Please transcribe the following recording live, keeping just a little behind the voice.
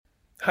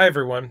Hi,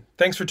 everyone.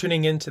 Thanks for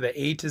tuning in to the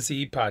A to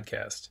Z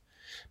podcast.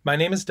 My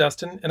name is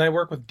Dustin, and I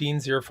work with Dean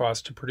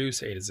Zierfoss to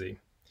produce A to Z.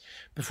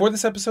 Before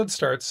this episode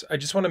starts, I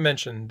just want to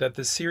mention that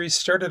this series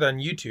started on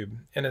YouTube,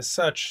 and as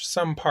such,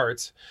 some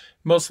parts,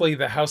 mostly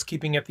the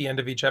housekeeping at the end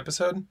of each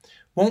episode,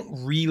 won't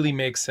really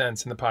make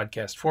sense in the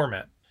podcast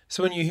format.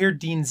 So when you hear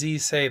Dean Z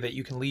say that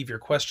you can leave your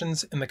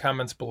questions in the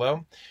comments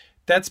below,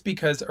 that's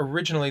because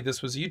originally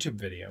this was a YouTube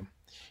video.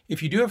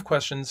 If you do have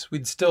questions,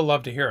 we'd still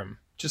love to hear them.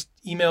 Just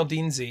email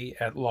Dean Z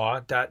at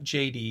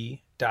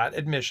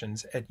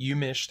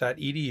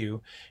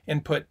law.jd.admissions@umich.edu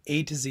and put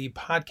A to Z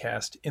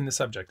podcast in the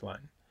subject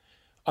line.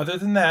 Other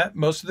than that,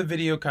 most of the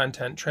video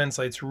content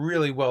translates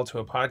really well to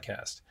a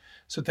podcast.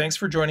 So thanks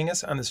for joining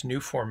us on this new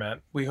format.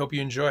 We hope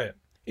you enjoy it.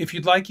 If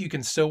you'd like, you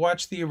can still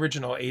watch the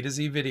original A to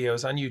Z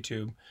videos on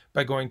YouTube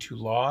by going to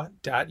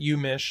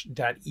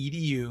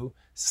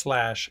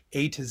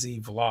law.umich.edu/A to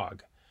Z vlog.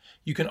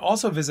 You can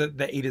also visit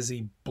the A to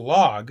Z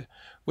blog,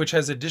 which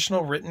has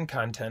additional written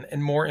content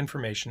and more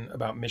information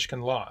about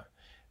Michigan law.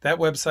 That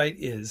website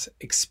is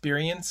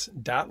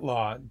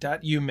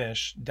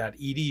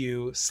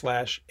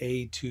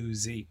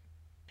experience.law.umich.edu/A2Z.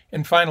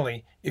 And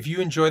finally, if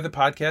you enjoy the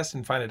podcast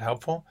and find it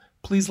helpful,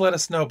 please let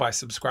us know by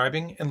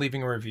subscribing and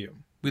leaving a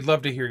review. We'd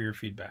love to hear your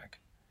feedback.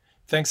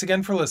 Thanks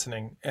again for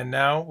listening. And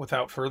now,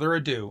 without further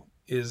ado,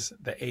 is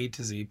the A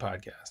to Z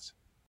podcast.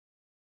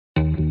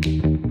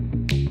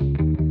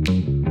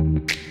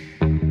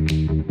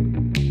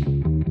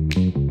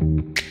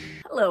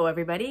 Hello,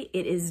 everybody.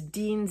 It is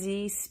Dean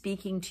Z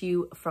speaking to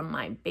you from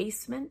my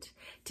basement.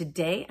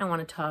 Today, I want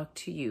to talk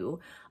to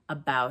you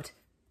about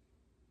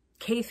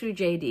K through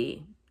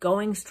JD,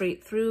 going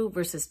straight through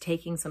versus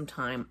taking some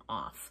time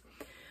off.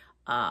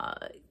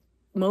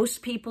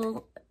 Most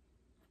people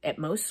at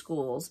most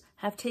schools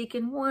have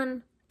taken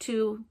 1,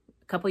 2,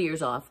 a couple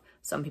years off.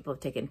 Some people have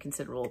taken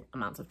considerable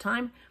amounts of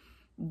time,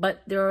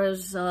 but there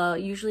is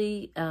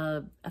usually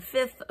a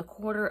fifth, a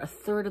quarter, a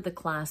third of the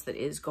class that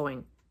is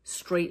going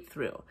straight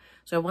through.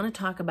 So I want to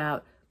talk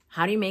about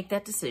how do you make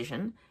that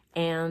decision,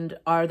 and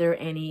are there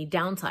any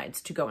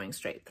downsides to going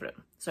straight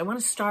through? So I want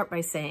to start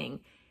by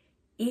saying,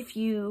 if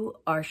you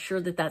are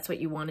sure that that's what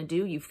you want to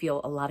do, you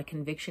feel a lot of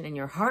conviction in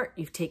your heart,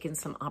 you've taken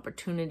some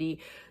opportunity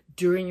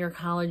during your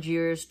college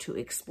years to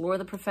explore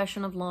the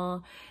profession of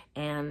law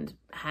and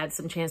had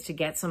some chance to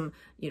get some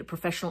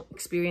professional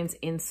experience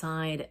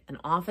inside an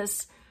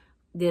office,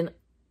 then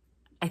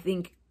I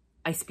think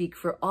I speak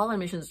for all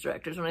admissions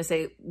directors when I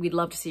say we'd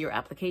love to see your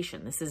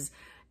application. This is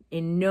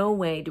in no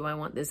way do I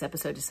want this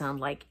episode to sound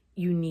like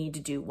you need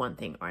to do one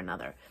thing or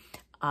another.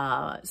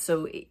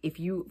 So if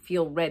you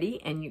feel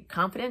ready and you're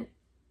confident,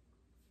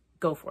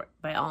 go for it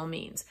by all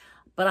means.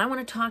 But I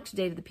want to talk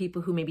today to the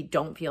people who maybe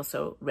don't feel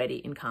so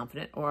ready and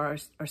confident or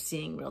are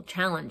seeing real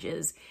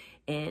challenges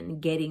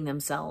in getting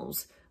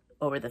themselves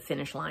over the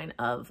finish line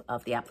of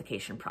the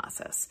application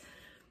process.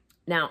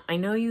 Now, I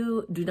know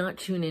you do not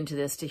tune into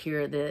this to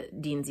hear the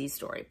Dean Z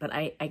story, but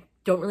I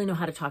don't really know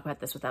how to talk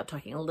about this without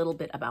talking a little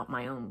bit about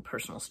my own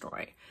personal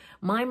story.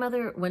 My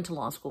mother went to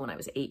law school when I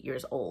was 8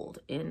 years old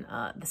in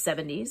the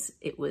 70s.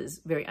 It was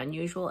very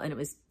unusual, and it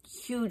was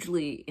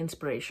hugely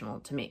inspirational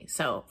to me.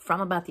 So from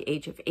about the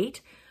age of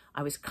 8,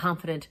 I was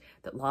confident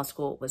that law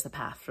school was the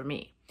path for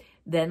me.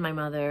 Then my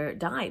mother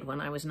died when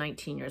I was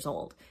 19 years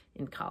old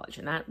in college,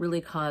 and that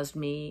really caused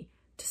me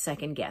to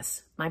second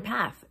guess my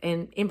path.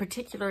 And in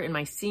particular, in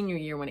my senior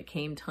year, when it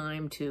came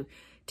time to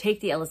take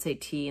the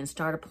LSAT and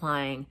start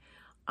applying,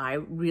 I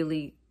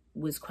really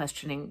was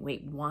questioning,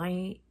 wait,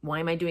 why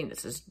am I doing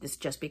this? Is this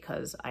just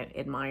because I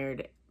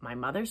admired my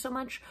mother so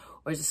much,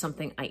 or is this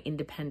something I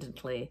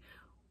independently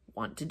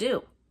want to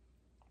do?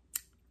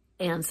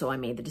 And so I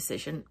made the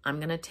decision, I'm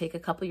going to take a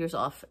couple years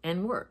off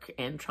and work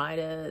and try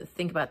to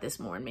think about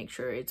this more and make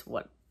sure it's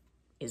what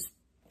is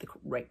the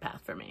right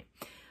path for me.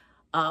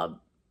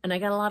 And I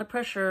got a lot of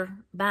pressure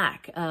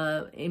back.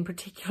 In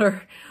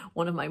particular,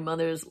 one of my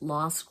mother's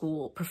law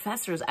school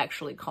professors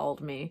actually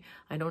called me.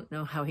 I don't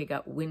know how he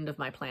got wind of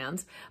my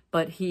plans,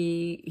 but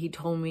he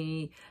told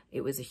me it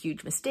was a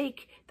huge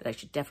mistake, that I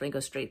should definitely go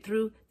straight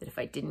through, that if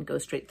I didn't go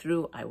straight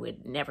through, I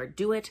would never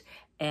do it.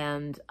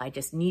 And I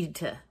just needed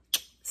to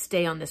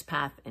stay on this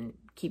path and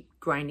keep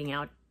grinding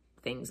out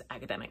things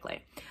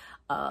academically.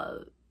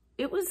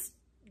 It was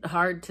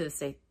hard to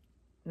say,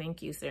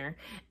 thank you, sir,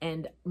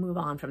 and move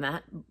on from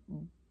that.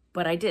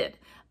 But I did,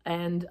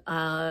 and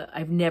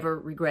I've never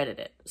regretted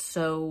it.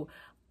 So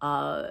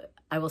I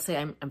will say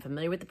I'm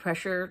familiar with the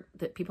pressure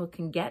that people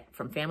can get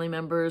from family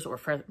members or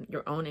from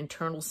your own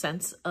internal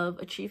sense of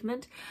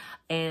achievement.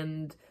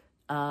 And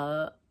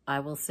I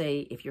will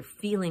say, if you're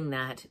feeling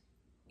that,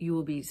 you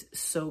will be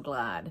so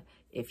glad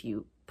if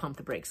you pump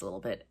the brakes a little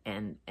bit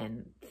and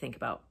think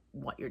about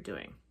what you're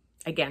doing.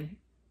 Again,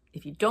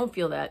 if you don't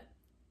feel that,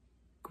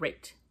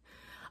 great.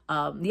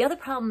 The other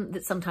problem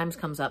that sometimes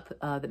comes up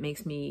that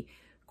makes me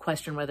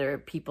question whether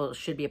people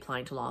should be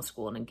applying to law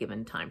school in a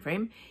given time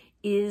frame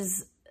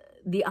is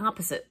the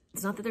opposite.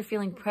 It's not that they're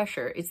feeling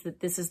pressure, it's that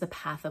this is the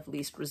path of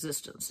least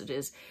resistance. It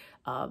is,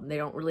 they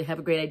don't really have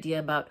a great idea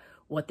about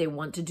what they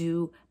want to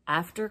do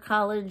after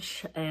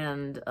college,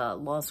 and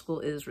law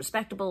school is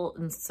respectable,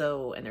 and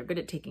they're good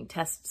at taking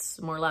tests,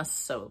 more or less,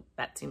 so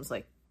that seems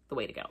like the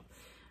way to go.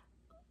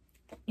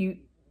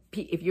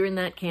 If you're in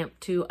that camp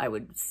too, I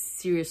would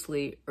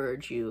seriously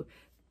urge you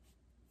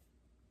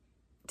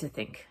to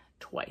think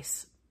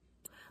twice.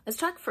 Let's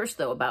talk first,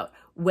 though, about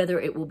whether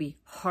it will be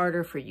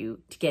harder for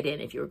you to get in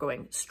if you're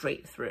going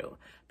straight through,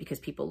 because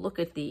people look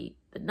at the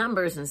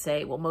numbers and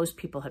say, well, most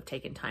people have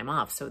taken time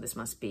off, so this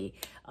must be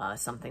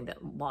something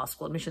that law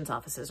school admissions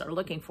offices are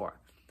looking for.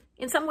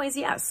 In some ways,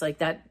 yes, like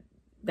that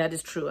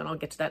is true, and I'll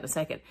get to that in a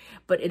second.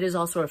 But it is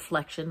also a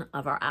reflection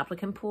of our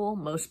applicant pool.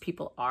 Most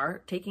people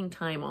are taking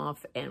time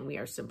off, and we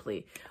are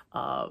simply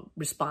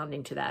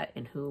responding to that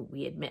in who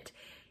we admit.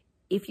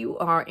 If you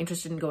are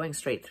interested in going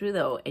straight through,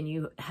 though, and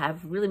you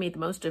have really made the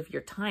most of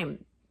your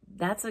time,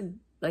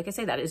 like I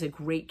say, that is a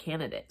great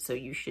candidate. So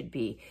you should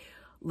be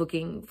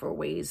looking for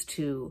ways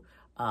to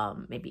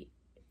maybe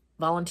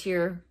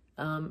volunteer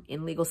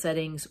in legal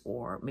settings,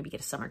 or maybe get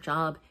a summer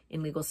job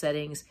in legal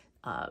settings,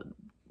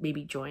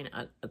 maybe join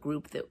a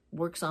group that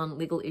works on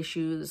legal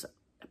issues.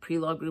 A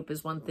pre-law group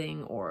is one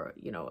thing, or,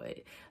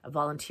 a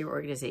volunteer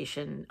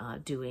organization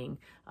doing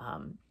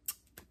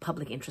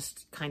public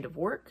interest kind of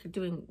work,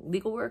 doing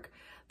legal work.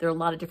 There are a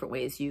lot of different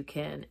ways you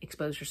can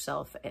expose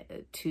yourself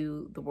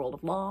to the world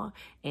of law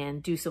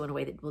and do so in a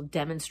way that will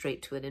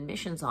demonstrate to an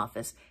admissions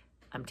office,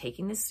 I'm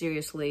taking this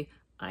seriously,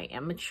 I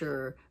am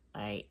mature,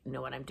 I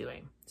know what I'm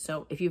doing.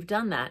 So if you've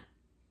done that,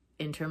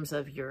 in terms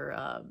of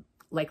your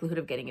likelihood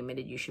of getting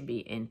admitted, you should be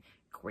in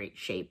great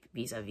shape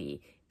vis-a-vis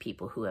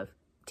people who have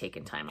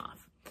taken time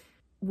off.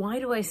 Why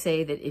do I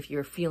say that if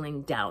you're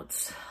feeling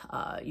doubts,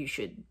 you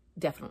should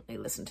definitely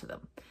listen to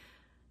them?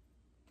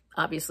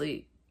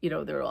 Obviously,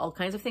 there are all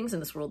kinds of things in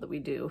this world that we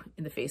do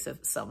in the face of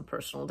some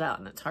personal doubt,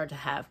 and it's hard to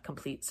have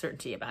complete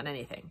certainty about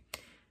anything.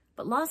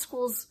 But law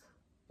schools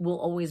will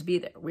always be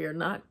there. We are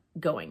not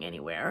going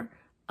anywhere.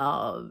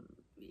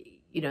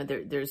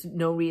 There's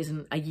no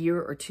reason a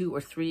year or 2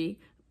 or 3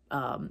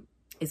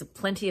 is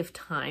plenty of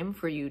time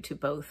for you to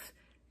both,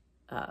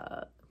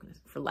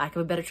 for lack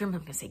of a better term, I'm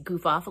going to say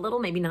goof off a little,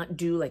 maybe not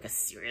do like a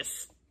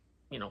serious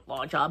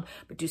law job,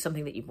 but do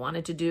something that you've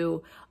wanted to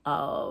do,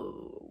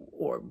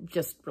 or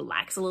just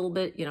relax a little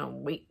bit,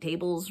 wait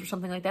tables or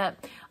something like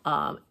that.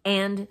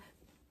 And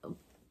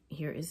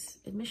here is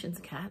admissions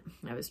cat.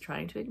 I was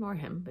trying to ignore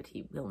him, but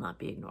he will not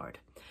be ignored.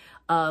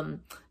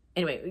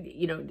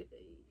 Anyway,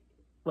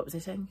 what was I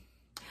saying?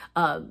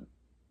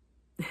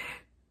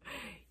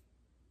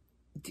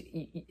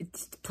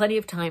 It's plenty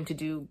of time to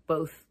do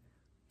both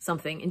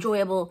something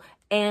enjoyable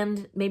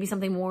and maybe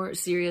something more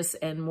serious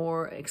and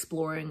more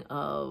exploring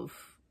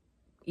of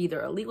either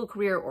a legal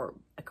career or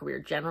a career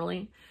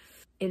generally.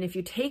 And if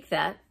you take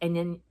that and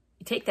then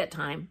you take that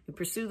time, you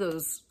pursue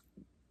those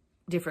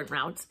different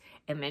routes,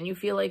 and then you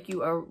feel like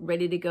you are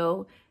ready to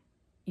go,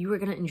 you are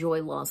going to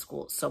enjoy law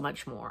school so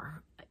much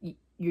more.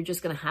 You're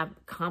just going to have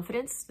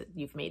confidence that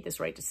you've made this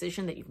right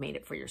decision, that you've made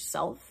it for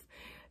yourself.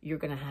 You're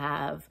going to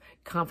have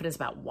confidence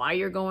about why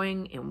you're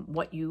going and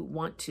what you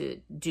want to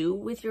do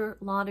with your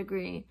law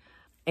degree.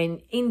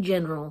 And in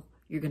general,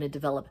 you're going to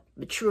develop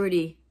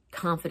maturity,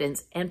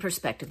 confidence, and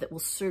perspective that will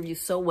serve you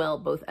so well,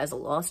 both as a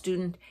law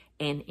student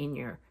and in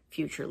your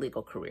future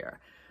legal career.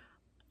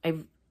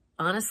 I've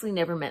honestly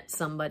never met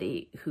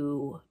somebody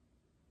who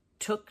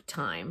took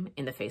time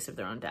in the face of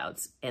their own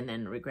doubts and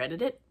then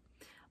regretted it.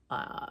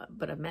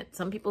 But I've met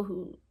some people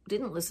who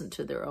didn't listen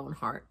to their own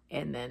heart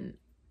and then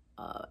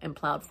and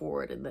plowed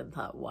forward and then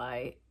thought,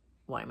 why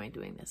am I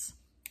doing this?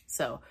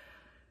 So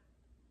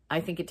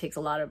I think it takes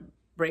a lot of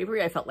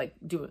bravery. I felt like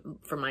doing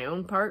for my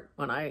own part,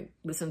 when I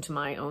listened to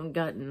my own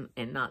gut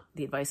and not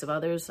the advice of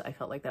others, I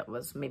felt like that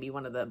was maybe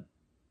one of the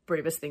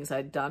bravest things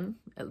I'd done,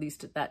 at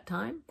least at that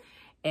time.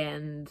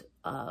 And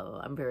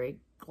I'm very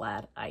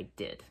glad I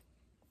did.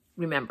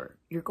 Remember,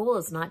 your goal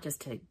is not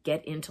just to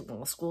get into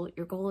law school.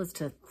 Your goal is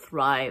to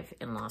thrive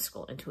in law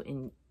school and to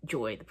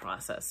enjoy the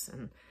process.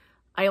 And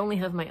I only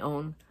have my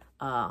own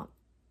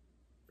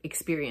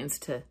experience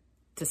to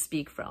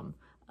speak from.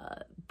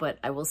 But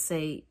I will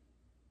say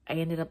I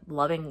ended up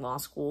loving law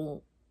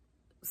school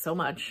so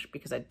much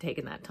because I'd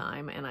taken that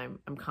time, and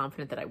I'm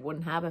confident that I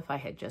wouldn't have if I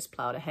had just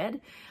plowed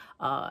ahead.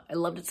 I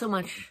loved it so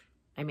much,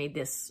 I made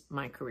this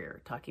my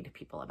career, talking to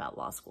people about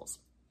law schools.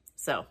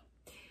 So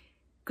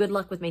good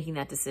luck with making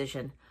that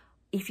decision.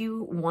 If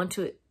you want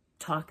to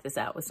talk this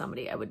out with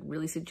somebody, I would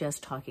really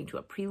suggest talking to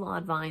a pre-law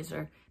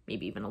advisor,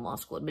 maybe even a law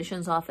school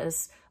admissions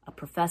office, a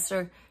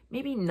professor,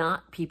 maybe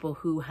not people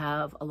who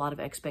have a lot of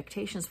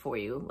expectations for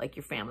you, like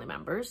your family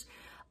members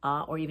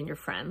or even your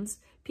friends.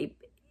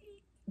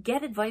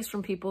 Get advice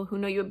from people who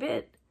know you a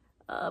bit,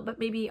 but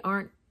maybe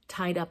aren't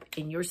tied up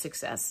in your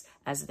success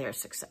as their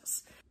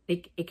success.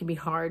 It can be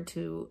hard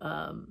to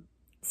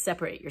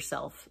separate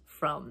yourself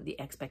from the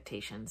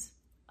expectations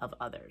of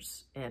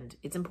others. And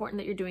it's important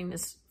that you're doing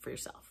this for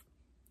yourself.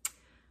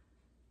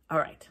 All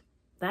right,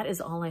 that is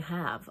all I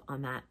have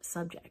on that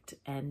subject.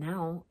 And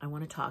now I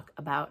want to talk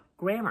about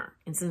grammar.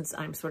 And since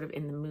I'm sort of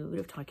in the mood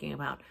of talking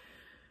about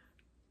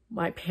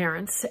my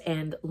parents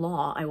and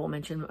law, I will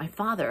mention my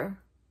father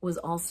was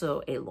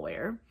also a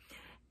lawyer,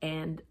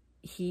 and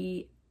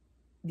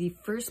the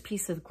first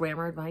piece of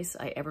grammar advice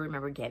I ever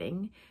remember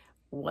getting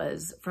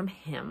was from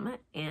him,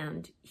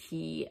 and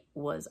he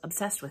was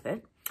obsessed with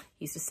it.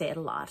 He used to say it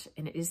a lot,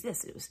 and it is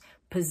this. It was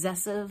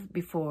possessive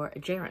before a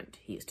gerund,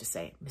 he used to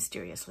say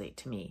mysteriously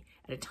to me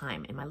at a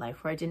time in my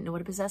life where I didn't know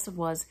what a possessive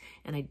was,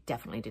 and I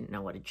definitely didn't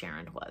know what a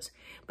gerund was.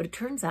 But it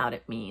turns out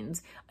it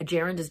means a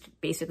gerund is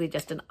basically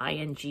just an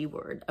ing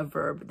word, a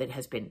verb that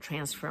has been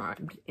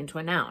transformed into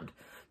a noun.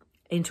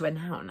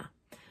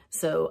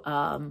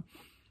 So,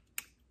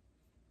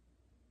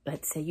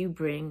 let's say you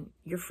bring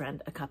your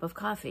friend a cup of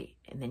coffee,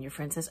 and then your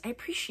friend says, I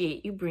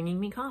appreciate you bringing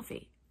me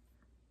coffee.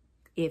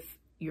 If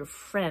your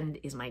friend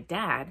is my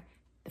dad,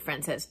 the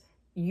friend says,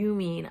 you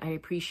mean I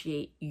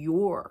appreciate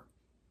your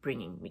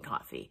bringing me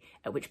coffee.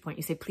 At which point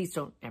you say, please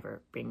don't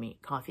ever bring me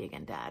coffee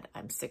again, Dad.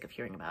 I'm sick of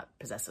hearing about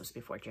possessives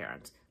before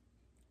gerunds,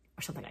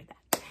 or something like that.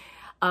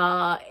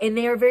 And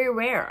they are very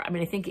rare. I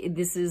mean, I think it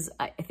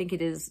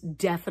is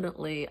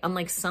definitely,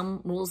 unlike some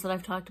rules that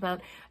I've talked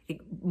about, I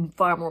think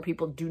far more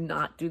people do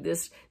not do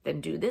this than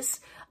do this.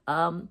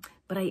 The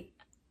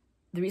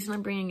reason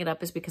I'm bringing it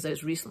up is because I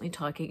was recently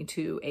talking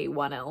to a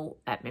 1L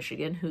at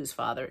Michigan whose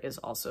father is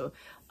also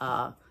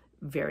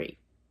very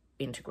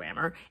into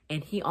grammar,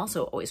 and he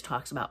also always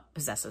talks about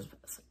possessives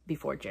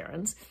before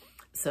gerunds.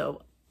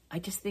 So I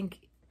just think,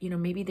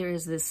 maybe there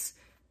is this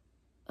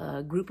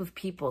group of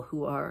people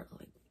who are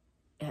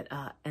at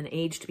an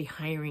age to be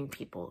hiring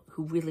people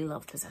who really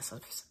love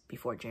possessives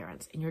before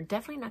gerunds, and you're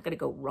definitely not going to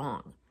go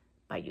wrong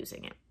by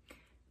using it.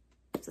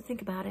 So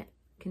think about it,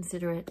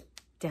 consider it.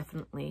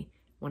 Definitely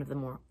one of the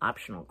more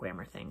optional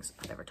grammar things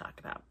I've ever talked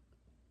about.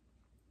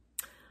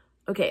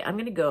 Okay, I'm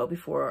going to go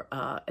before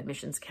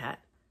Admissions Cat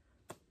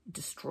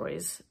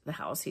destroys the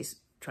house.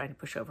 He's trying to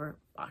push over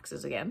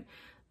boxes again,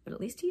 but at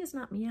least he is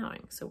not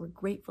meowing, so we're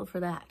grateful for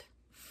that.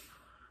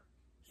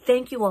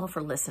 Thank you all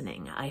for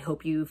listening. I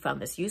hope you found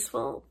this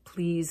useful.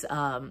 Please,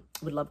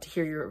 would love to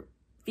hear your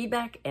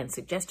feedback and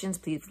suggestions.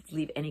 Please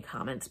leave any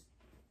comments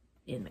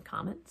in the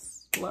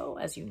comments below,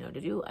 as you know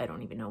to do. I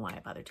don't even know why I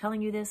bother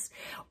telling you this.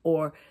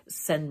 Or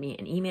send me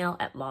an email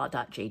at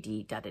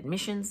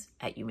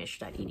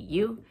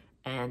law.jd.admissions@umich.edu.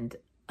 And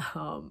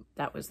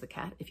that was the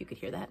cat, if you could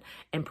hear that.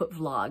 And put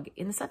vlog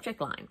in the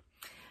subject line.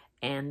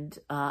 And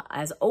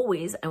as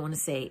always, I want to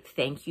say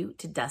thank you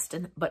to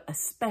Dustin, but a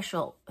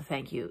special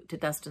thank you to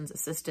Dustin's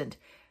assistant,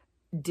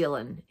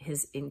 Dylan,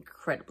 his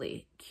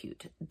incredibly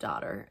cute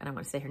daughter. And I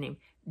want to say her name,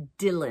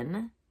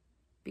 Dylan,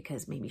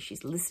 because maybe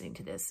she's listening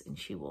to this and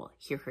she will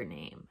hear her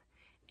name.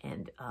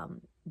 And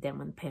then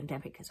when the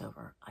pandemic is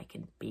over, I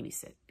can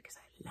babysit because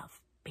I love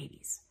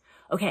babies.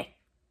 Okay,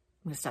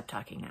 I'm going to stop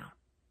talking now.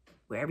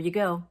 Wherever you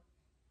go,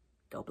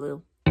 go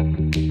blue.